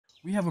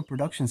We have a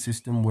production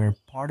system where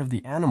part of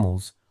the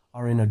animals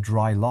are in a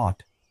dry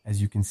lot,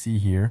 as you can see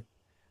here,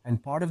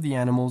 and part of the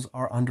animals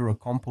are under a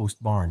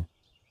compost barn.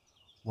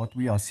 What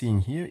we are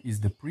seeing here is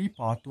the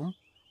Prepartum.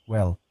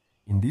 Well,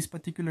 in this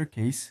particular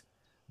case,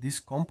 this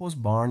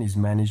compost barn is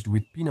managed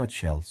with peanut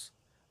shells.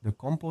 The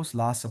compost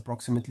lasts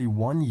approximately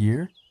 1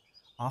 year,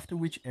 after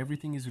which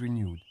everything is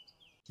renewed.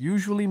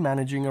 Usually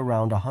managing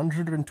around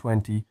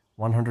 120,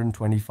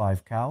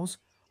 125 cows,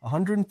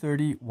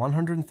 130,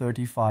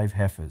 135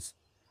 heifers.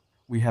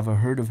 We have a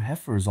herd of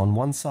heifers on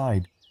one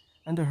side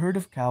and a herd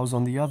of cows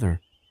on the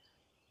other,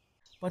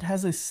 but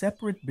has a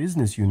separate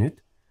business unit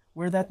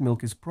where that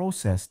milk is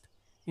processed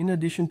in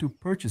addition to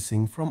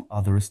purchasing from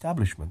other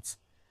establishments.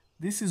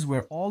 This is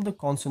where all the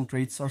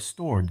concentrates are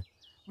stored.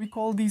 We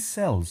call these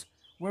cells,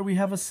 where we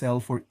have a cell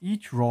for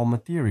each raw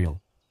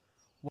material.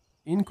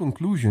 In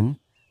conclusion,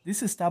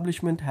 this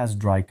establishment has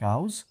dry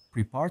cows,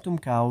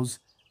 prepartum cows,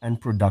 and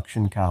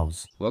production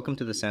cows. Welcome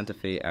to the Santa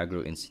Fe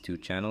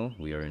Agroinstitute channel.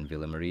 We are in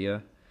Villa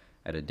Maria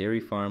at a dairy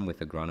farm with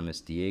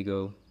agronomist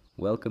Diego.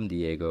 Welcome,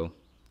 Diego,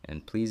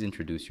 and please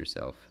introduce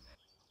yourself.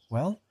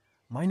 Well,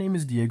 my name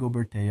is Diego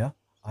Bertea.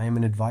 I am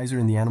an advisor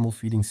in the animal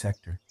feeding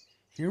sector.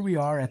 Here we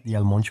are at the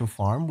MONCHO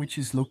farm, which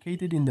is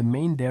located in the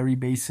main dairy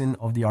basin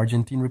of the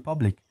Argentine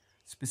Republic,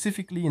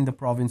 specifically in the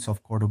province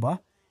of Córdoba,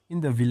 in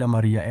the Villa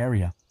Maria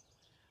area.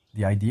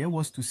 The idea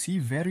was to see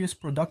various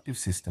productive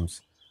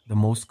systems, the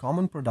most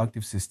common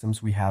productive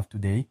systems we have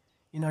today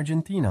in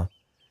Argentina,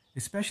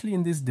 especially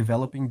in this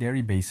developing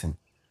dairy basin,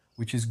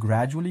 which is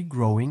gradually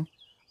growing,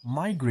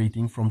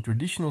 migrating from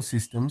traditional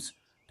systems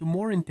to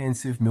more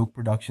intensive milk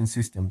production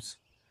systems.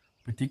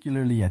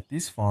 Particularly at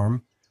this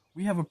farm,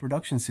 we have a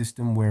production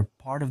system where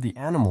part of the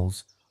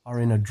animals are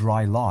in a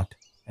dry lot,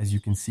 as you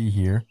can see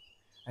here,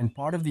 and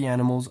part of the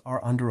animals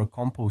are under a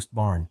compost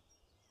barn.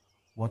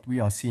 What we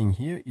are seeing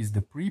here is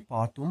the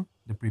Prepartum.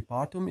 The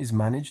Prepartum is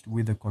managed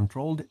with a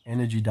controlled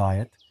energy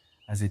diet,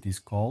 as it is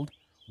called,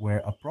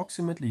 where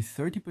approximately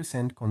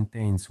 30%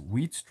 contains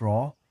wheat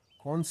straw,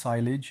 corn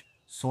silage,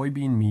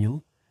 soybean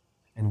meal,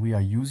 and we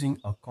are using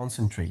a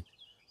concentrate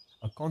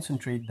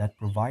that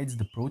provides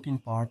the protein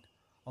part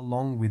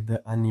along with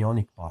the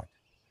anionic part.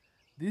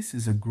 This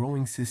is a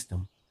growing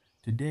system.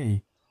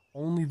 Today,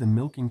 only the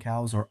milking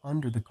cows are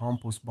under the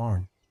compost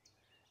barn.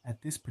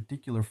 At this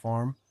particular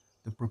farm,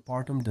 the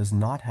Prepartum does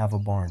not have a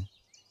barn.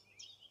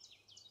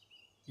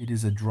 It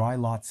is a dry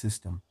lot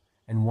system,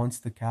 and once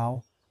the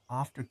cow,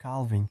 after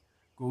calving,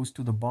 goes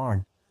to the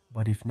barn,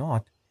 but if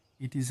not,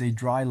 it is a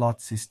dry lot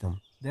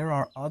system. There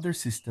are other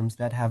systems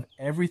that have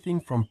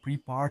everything from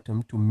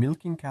Prepartum to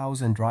milking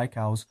cows and dry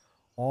cows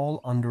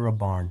all under a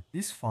barn.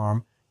 This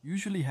farm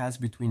usually has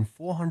between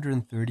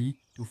 430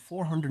 to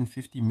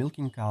 450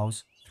 milking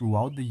cows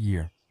throughout the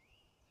year.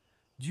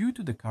 Due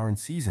to the current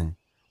season,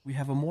 we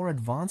have a more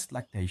advanced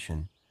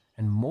lactation,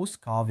 and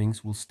most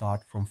calvings will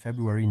start from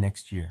February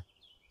next year.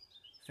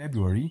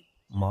 February,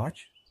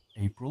 March,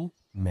 April,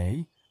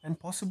 May, and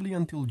possibly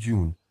until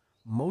June,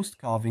 most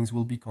calvings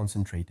will be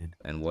concentrated.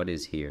 And what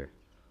is here?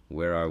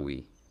 Where are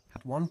we?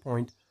 At one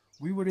point,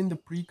 we were in the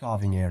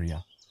pre-calving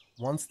area.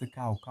 Once the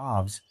cow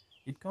calves,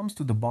 it comes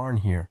to the barn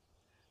here.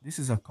 This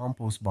is a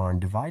compost barn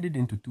divided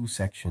into two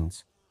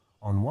sections.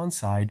 On one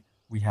side,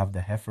 we have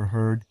the heifer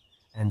herd,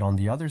 and on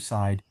the other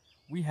side,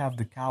 we have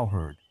the cow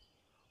herd.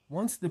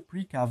 Once the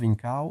pre-calving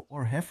cow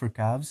or heifer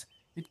calves,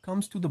 it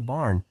comes to the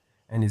barn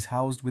and is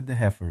housed with the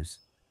heifers.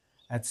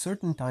 At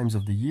certain times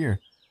of the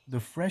year, the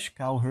fresh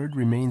cow herd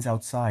remains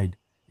outside,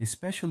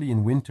 especially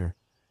in winter.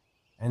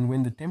 And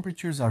when the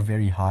temperatures are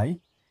very high,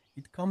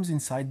 it comes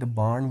inside the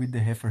barn with the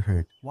heifer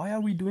herd. Why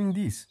are we doing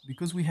this?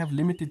 Because we have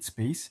limited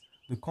space.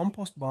 The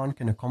compost barn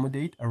can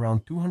accommodate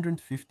around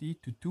 250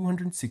 to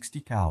 260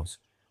 cows,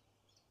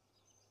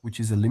 which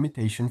is a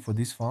limitation for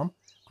this farm,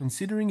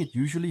 considering it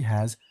usually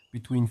has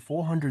between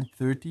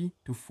 430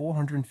 to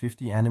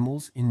 450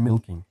 animals in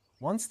milking.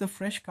 Once the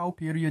fresh cow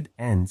period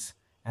ends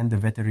and the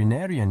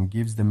veterinarian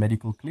gives the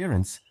medical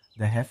clearance,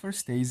 the heifer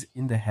stays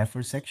in the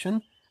heifer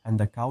section and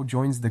the cow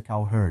joins the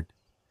cow herd.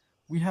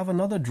 We have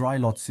another dry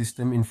lot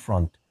system in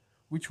front,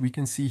 which we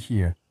can see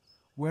here,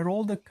 where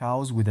all the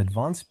cows with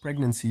advanced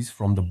pregnancies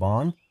from the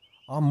barn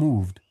are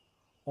moved,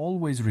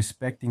 always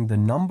respecting the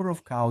number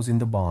of cows in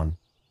the barn.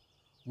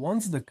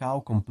 Once the cow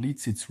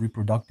completes its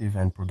reproductive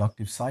and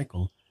productive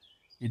cycle,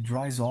 it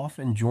dries off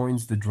and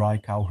joins the dry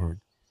cow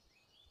herd.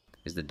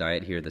 Is the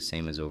diet here the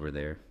same as over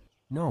there?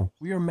 No,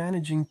 we are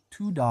managing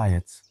two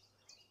diets,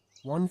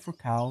 one for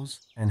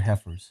cows and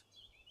heifers.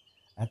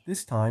 At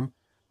this time,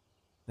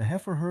 the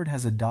heifer herd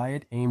has a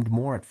diet aimed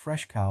more at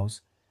fresh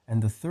cows,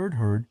 and the third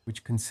herd,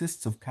 which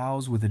consists of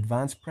cows with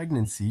advanced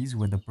pregnancies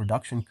where the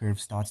production curve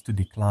starts to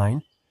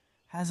decline,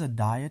 has a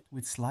diet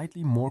with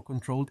slightly more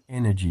controlled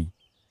energy.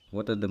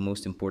 What are the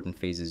most important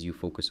phases you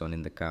focus on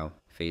in the cow?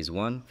 Phase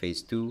 1,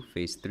 Phase 2,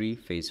 Phase 3,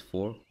 Phase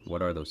 4?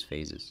 What are those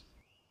phases?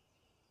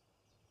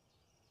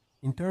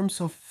 In terms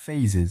of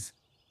phases,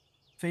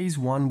 Phase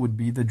 1 would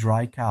be the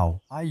dry cow.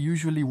 I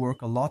usually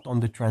work a lot on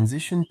the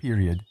transition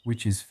period,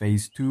 which is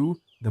Phase 2,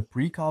 the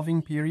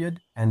pre-calving period,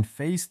 and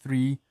Phase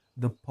 3,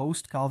 the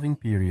post-calving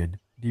period.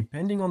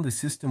 Depending on the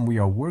system we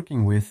are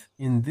working with,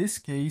 in this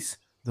case,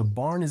 the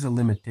barn is a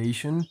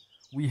limitation.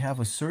 We have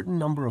a certain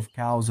number of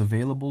cows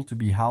available to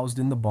be housed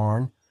in the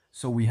barn,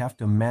 so we have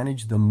to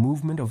manage the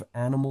movement of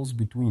animals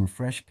between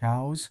fresh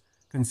cows,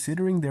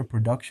 considering their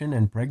production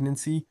and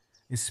pregnancy,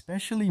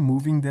 especially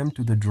moving them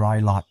to the dry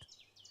lot.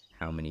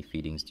 How many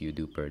feedings do you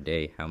do per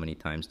day? How many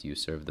times do you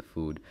serve the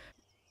food?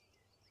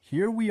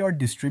 Here we are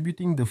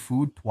distributing the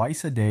food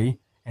twice a day,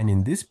 and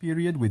in this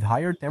period with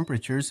higher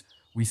temperatures,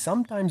 we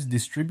sometimes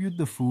distribute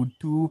the food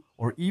 2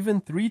 or even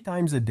 3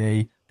 times a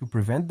day to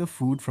prevent the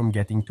food from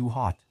getting too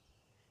hot.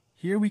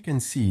 Here we can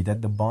see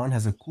that the barn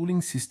has a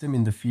cooling system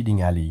in the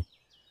feeding alley,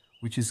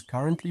 which is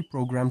currently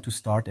programmed to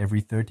start every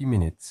 30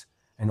 minutes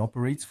and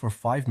operates for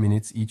 5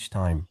 minutes each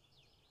time.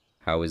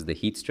 How is the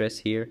heat stress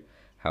here?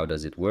 How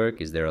does it work?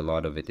 Is there a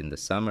lot of it in the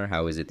summer?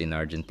 How is it in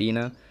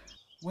Argentina?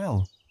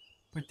 Well,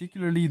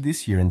 particularly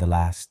this year and the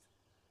last,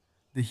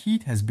 the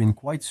heat has been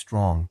quite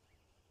strong.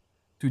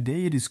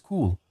 Today it is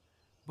cool,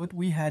 but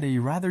we had a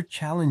rather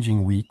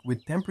challenging week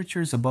with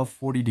temperatures above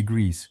 40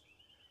 degrees.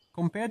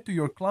 Compared to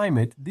your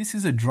climate, this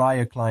is a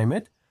drier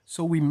climate,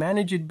 so we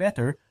manage it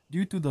better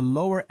due to the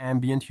lower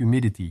ambient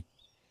humidity.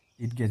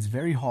 It gets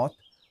very hot,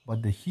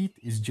 but the heat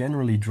is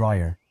generally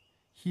drier.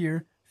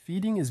 Here,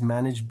 feeding is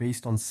managed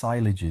based on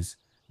silages,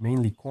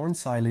 mainly corn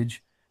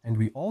silage, and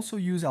we also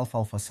use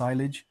alfalfa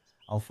silage,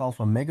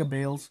 alfalfa mega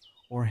bales,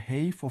 or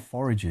hay for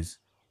forages,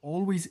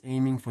 always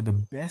aiming for the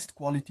best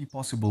quality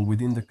possible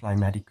within the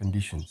climatic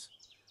conditions.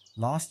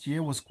 Last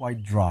year was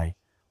quite dry,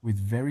 with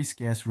very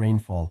scarce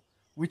rainfall,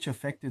 which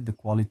affected the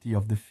quality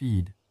of the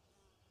feed.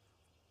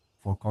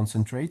 For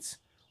concentrates,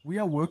 we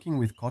are working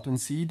with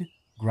cottonseed,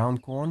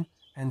 ground corn,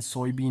 and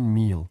soybean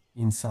meal.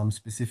 In some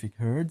specific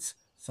herds,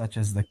 such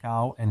as the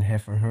cow and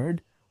heifer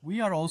herd, we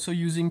are also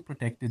using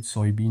protected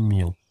soybean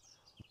meal.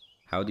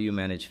 How do you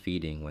manage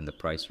feeding when the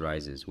price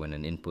rises, when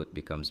an input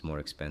becomes more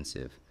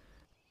expensive?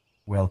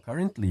 Well,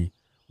 currently,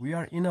 we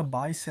are in a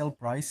buy-sell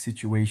price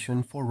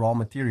situation for raw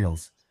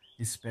materials,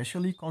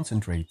 especially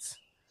concentrates.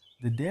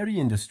 The dairy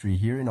industry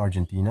here in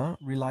Argentina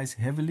relies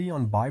heavily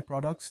on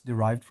byproducts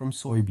derived from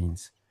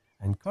soybeans,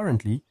 and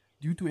currently,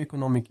 due to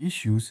economic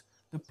issues,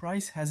 the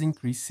price has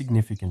increased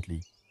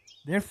significantly.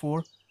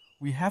 Therefore,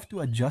 we have to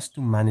adjust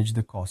to manage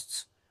the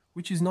costs,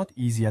 which is not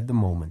easy at the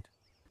moment.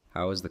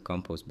 How is the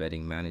compost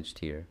bedding managed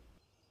here?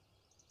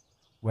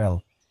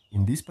 Well,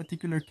 in this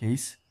particular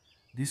case,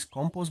 this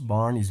compost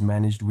barn is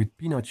managed with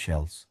peanut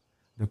shells.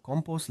 The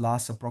compost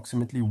lasts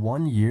approximately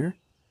 1 year,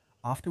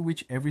 after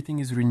which everything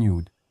is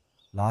renewed.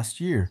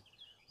 Last year,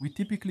 we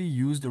typically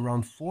used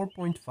around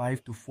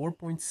 4.5 to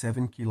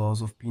 4.7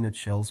 kilos of peanut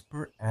shells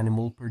per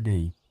animal per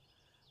day.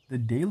 The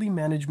daily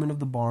management of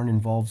the barn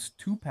involves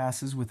 2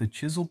 passes with a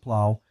chisel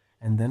plow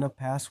and then a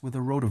pass with a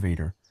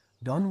rotavator,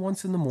 done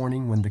once in the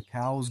morning when the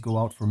cows go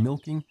out for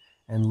milking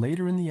and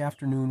later in the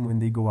afternoon when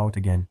they go out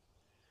again.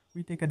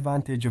 We take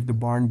advantage of the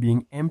barn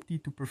being empty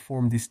to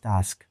perform this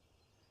task.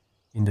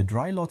 In the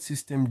dry lot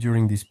system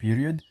during this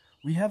period,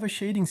 we have a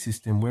shading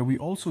system where we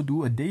also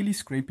do a daily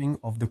scraping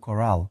of the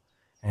corral,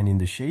 and in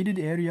the shaded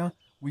area,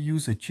 we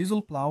use a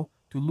chisel plow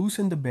to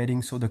loosen the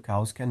bedding so the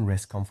cows can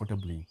rest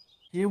comfortably.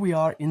 Here we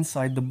are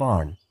inside the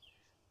barn.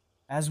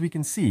 As we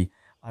can see,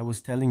 I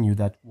was telling you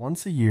that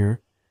once a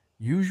year,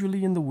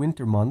 usually in the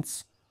winter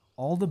months,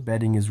 all the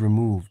bedding is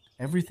removed.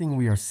 Everything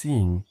we are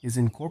seeing is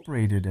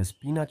incorporated as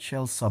peanut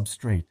shell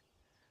substrate.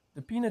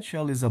 The peanut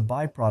shell is a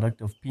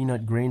byproduct of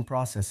peanut grain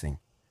processing.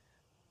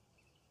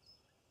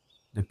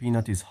 The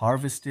peanut is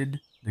harvested,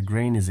 the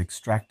grain is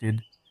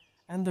extracted,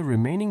 and the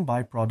remaining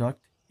byproduct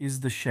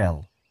is the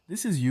shell.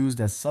 This is used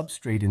as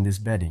substrate in this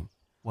bedding.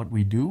 What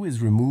we do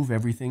is remove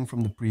everything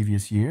from the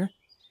previous year,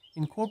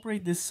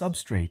 incorporate this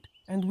substrate,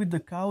 and with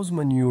the cow's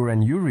manure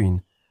and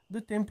urine,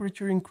 the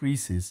temperature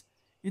increases,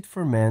 it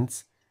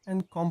ferments,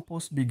 and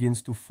compost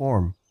begins to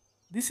form.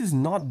 This is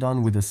not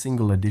done with a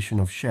single addition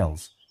of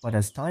shells, but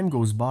as time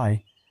goes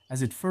by,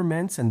 as it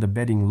ferments and the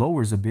bedding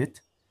lowers a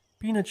bit,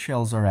 peanut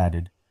shells are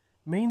added,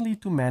 mainly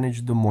to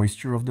manage the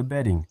moisture of the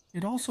bedding.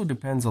 It also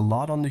depends a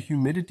lot on the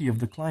humidity of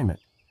the climate.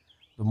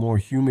 The more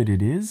humid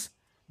it is,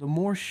 the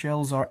more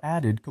shells are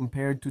added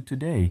compared to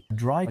today, a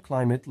dry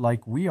climate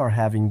like we are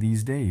having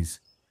these days.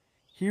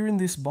 Here in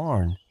this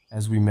barn,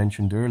 as we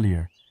mentioned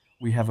earlier,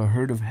 we have a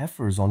herd of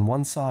heifers on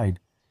one side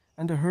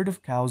and a herd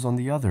of cows on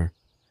the other,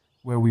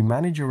 where we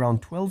manage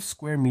around 12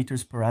 square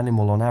meters per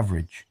animal on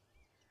average.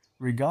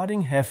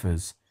 Regarding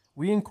heifers,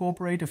 we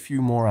incorporate a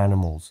few more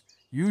animals,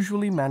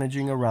 usually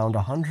managing around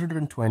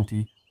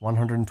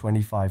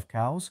 120-125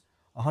 cows,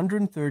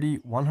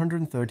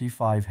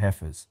 130-135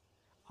 heifers.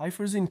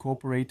 Heifers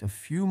incorporate a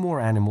few more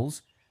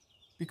animals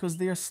because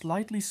they are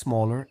slightly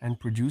smaller and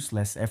produce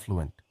less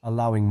effluent,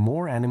 allowing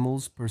more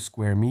animals per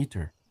square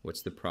meter.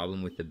 What's the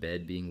problem with the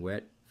bed being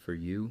wet for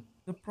you?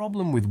 The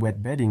problem with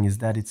wet bedding is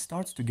that it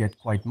starts to get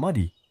quite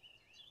muddy,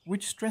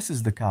 which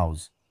stresses the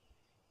cows.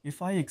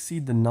 If I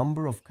exceed the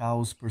number of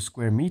cows per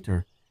square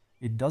meter,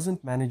 it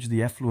doesn't manage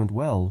the effluent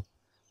well.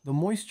 The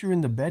moisture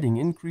in the bedding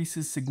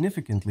increases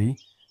significantly,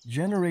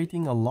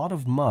 generating a lot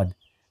of mud,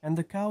 and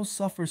the cows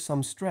suffer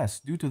some stress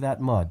due to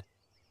that mud.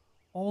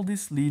 All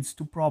this leads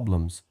to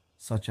problems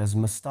such as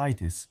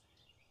mastitis,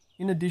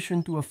 in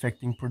addition to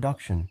affecting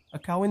production. A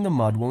cow in the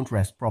mud won't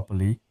rest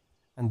properly,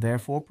 and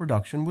therefore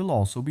production will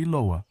also be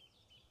lower.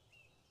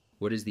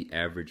 What is the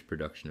average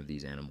production of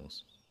these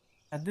animals?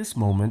 At this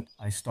moment,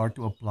 I start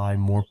to apply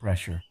more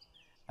pressure.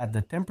 At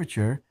the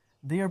temperature,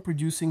 they are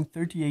producing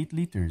 38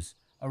 liters,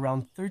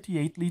 around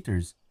 38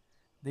 liters.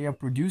 They are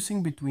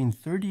producing between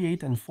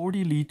 38 and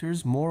 40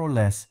 liters more or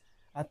less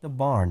at the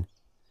barn.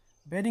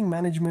 Bedding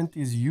management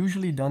is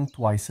usually done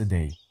twice a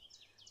day.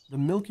 The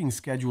milking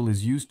schedule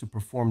is used to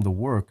perform the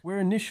work, where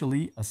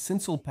initially a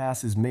sinsel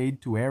pass is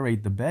made to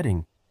aerate the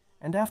bedding,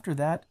 and after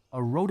that a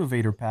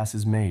rotavator pass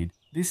is made.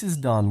 This is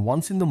done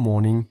once in the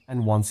morning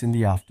and once in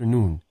the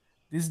afternoon.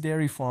 This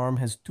dairy farm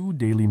has 2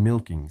 daily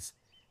milkings,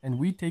 and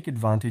we take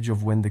advantage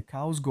of when the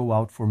cows go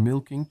out for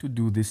milking to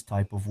do this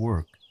type of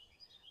work.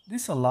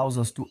 This allows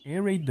us to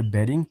aerate the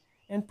bedding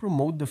and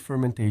promote the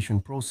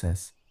fermentation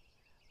process.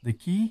 The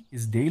key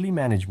is daily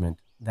management,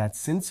 that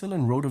sinsel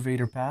and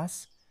rotavator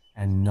pass,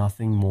 and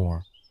nothing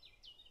more.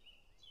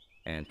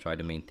 And try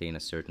to maintain a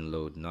certain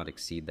load, not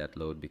exceed that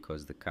load,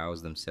 because the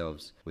cows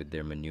themselves, with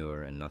their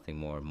manure and nothing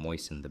more,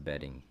 moisten the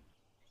bedding.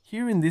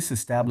 Here in this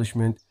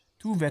establishment,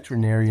 2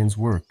 veterinarians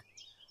work.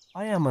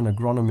 I am an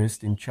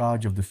agronomist in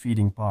charge of the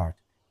feeding part.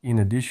 In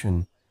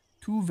addition,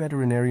 2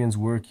 veterinarians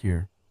work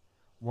here.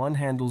 One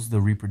handles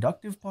the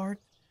reproductive part,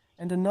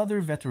 and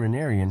another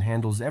veterinarian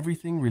handles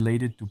everything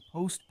related to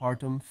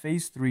postpartum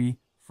phase 3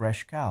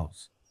 fresh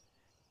cows.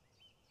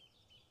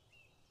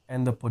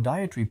 And the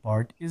podiatry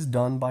part is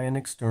done by an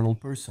external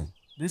person.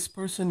 This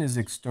person is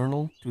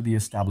external to the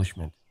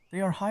establishment. They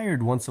are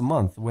hired once a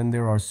month when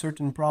there are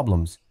certain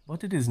problems,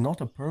 but it is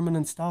not a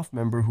permanent staff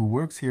member who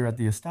works here at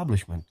the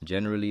establishment.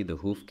 Generally, the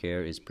hoof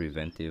care is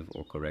preventive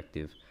or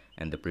corrective,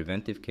 and the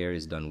preventive care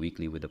is done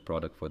weekly with a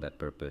product for that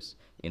purpose,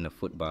 in a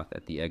foot bath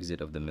at the exit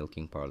of the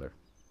milking parlor.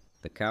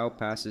 The cow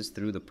passes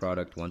through the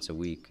product once a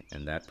week,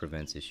 and that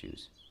prevents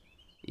issues.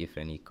 If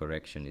any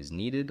correction is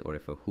needed, or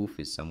if a hoof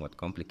is somewhat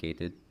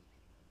complicated,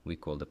 we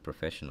call the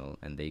professional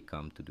and they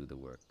come to do the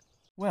work.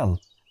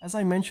 Well, as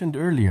I mentioned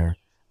earlier,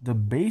 the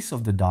base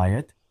of the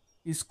diet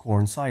is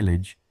corn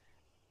silage,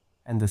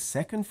 and the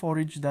second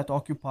forage that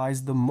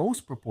occupies the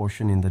most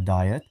proportion in the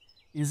diet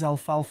is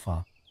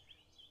alfalfa.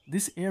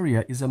 This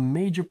area is a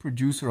major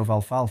producer of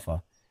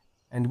alfalfa,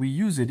 and we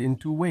use it in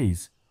 2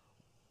 ways.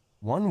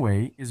 One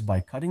way is by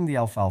cutting the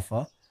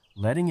alfalfa,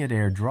 letting it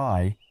air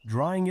dry,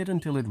 drying it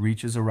until it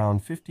reaches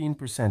around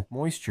 15%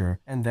 moisture,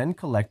 and then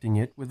collecting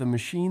it with a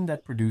machine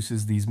that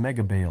produces these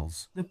mega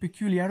bales. The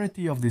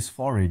peculiarity of this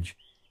forage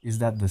is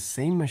that the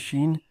same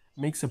machine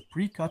makes a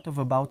pre-cut of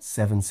about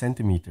 7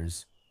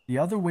 centimeters. The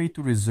other way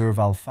to reserve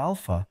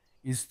alfalfa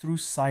is through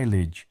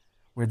silage,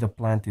 where the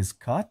plant is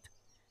cut,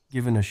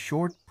 given a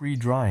short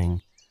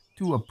pre-drying,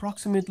 to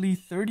approximately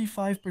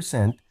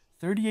 35%,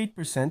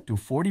 38% to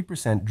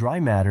 40% dry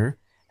matter,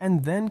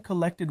 and then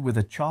collected with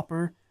a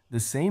chopper, the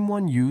same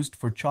one used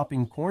for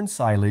chopping corn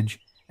silage,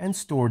 and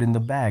stored in the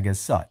bag as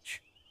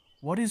such.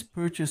 What is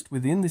purchased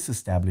within this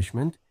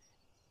establishment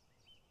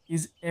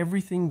is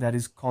everything that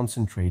is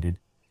concentrated,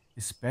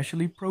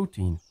 especially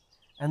protein,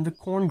 and the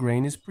corn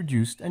grain is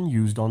produced and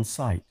used on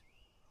site.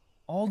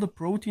 All the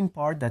protein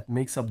part that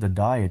makes up the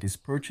diet is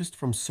purchased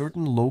from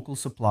certain local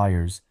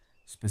suppliers,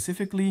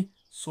 specifically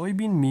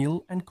soybean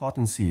meal and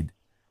cottonseed,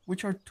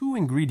 which are 2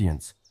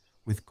 ingredients,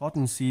 with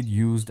cottonseed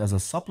used as a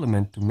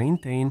supplement to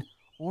maintain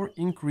or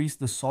increase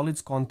the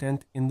solids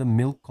content in the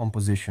milk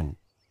composition.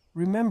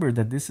 Remember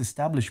that this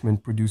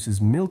establishment produces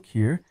milk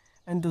here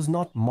and does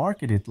not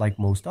market it like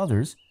most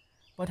others,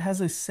 but has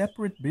a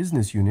separate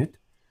business unit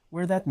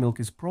where that milk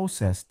is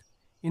processed,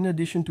 in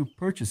addition to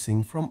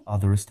purchasing from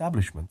other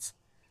establishments.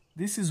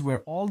 This is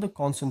where all the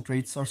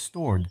concentrates are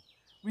stored.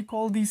 We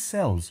call these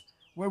cells,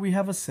 where we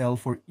have a cell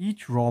for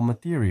each raw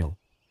material.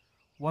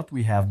 What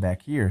we have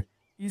back here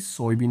is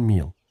soybean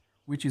meal,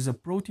 which is a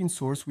protein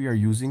source we are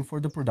using for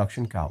the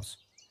production cows.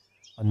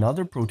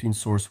 Another protein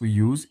source we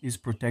use is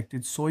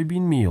protected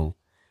soybean meal,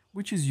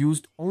 which is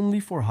used only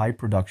for high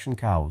production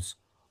cows,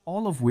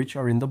 all of which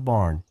are in the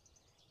barn.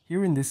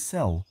 Here in this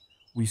cell,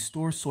 we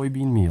store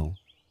soybean meal.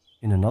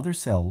 In another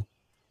cell,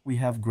 we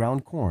have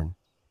ground corn.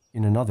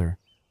 In another,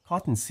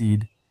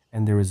 cottonseed,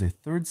 and there is a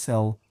third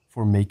cell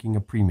for making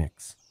a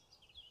premix.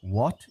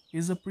 What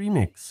is a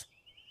premix?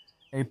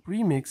 A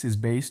premix is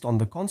based on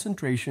the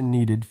concentration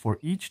needed for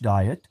each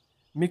diet,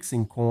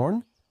 mixing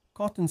corn,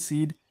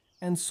 cottonseed,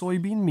 and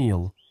soybean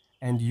meal,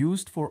 and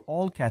used for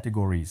all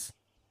categories.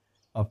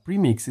 A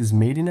premix is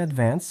made in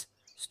advance,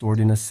 stored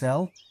in a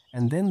cell,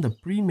 and then the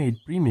pre-made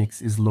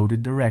premix is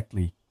loaded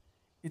directly.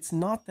 It's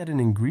not that an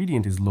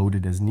ingredient is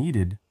loaded as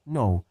needed.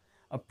 No,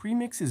 a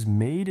premix is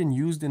made and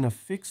used in a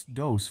fixed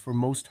dose for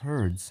most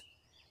herds.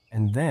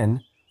 And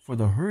then, for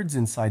the herds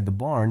inside the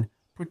barn,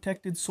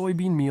 protected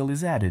soybean meal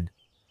is added.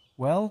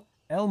 Well,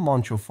 El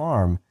MONCHO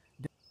farm,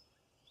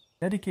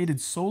 dedicated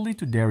solely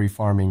to dairy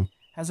farming,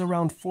 has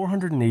around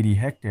 480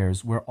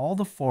 hectares where all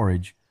the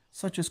forage,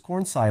 such as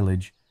corn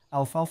silage,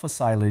 alfalfa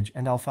silage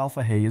and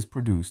alfalfa hay is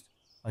produced.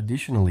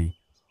 Additionally,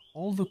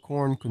 all the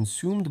corn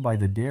consumed by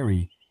the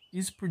dairy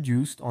is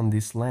produced on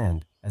this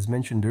land. As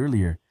mentioned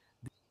earlier,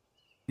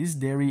 this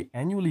dairy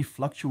annually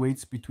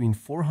fluctuates between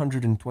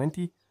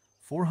 420,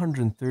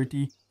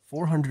 430,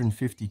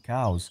 450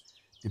 cows,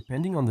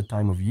 depending on the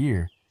time of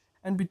year,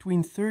 and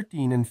between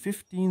 13 and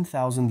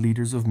 15,000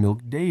 liters of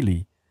milk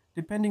daily,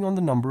 depending on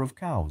the number of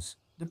cows.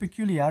 The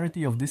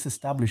peculiarity of this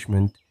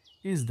establishment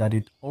is that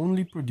it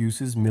only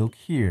produces milk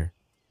here.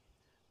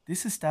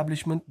 This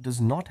establishment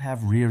does not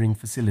have rearing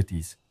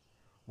facilities.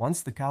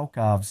 Once the cow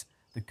calves,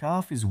 the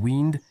calf is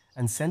weaned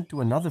and sent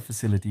to another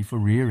facility for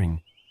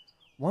rearing.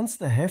 Once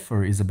the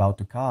heifer is about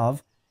to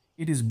calve,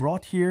 it is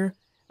brought here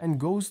and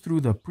goes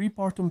through the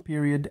prepartum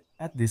period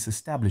at this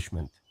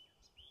establishment.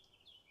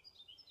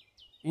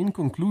 In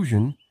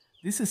conclusion,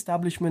 this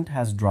establishment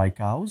has dry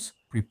cows,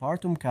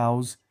 prepartum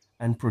cows,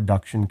 and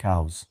production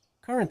cows.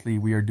 Currently,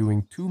 we are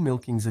doing 2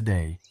 milkings a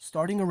day,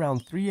 starting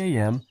around 3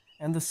 a.m.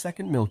 and the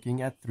second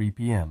milking at 3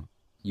 p.m.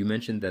 You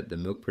mentioned that the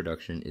milk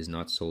production is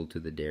not sold to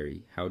the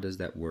dairy. How does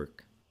that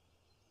work?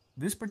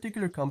 This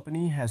particular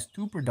company has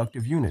 2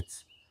 productive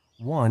units.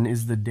 One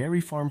is the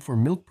dairy farm for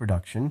milk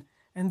production,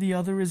 and the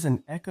other is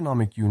an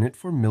economic unit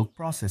for milk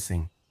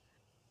processing.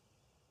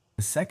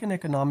 The second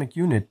economic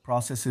unit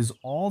processes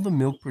all the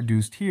milk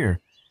produced here,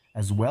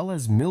 as well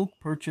as milk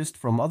purchased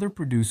from other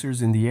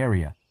producers in the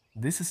area.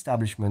 This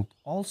establishment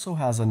also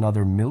has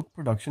another milk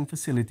production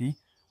facility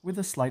with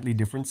a slightly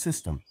different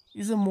system.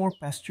 It is a more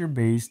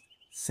pasture-based,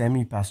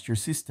 semi-pasture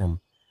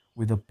system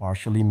with a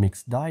partially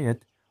mixed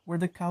diet where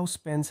the cow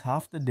spends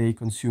half the day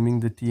consuming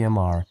the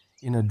TMR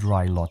in a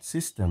dry lot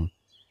system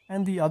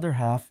and the other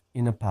half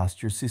in a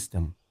pasture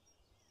system.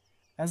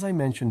 As I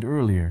mentioned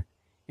earlier,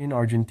 in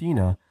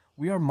Argentina,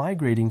 we are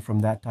migrating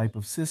from that type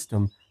of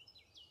system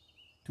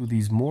to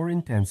these more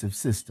intensive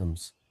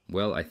systems.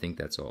 Well, I think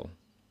that's all.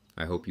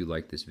 I hope you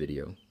liked this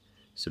video.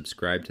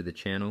 Subscribe to the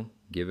channel,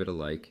 give it a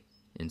like,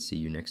 and see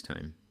you next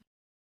time.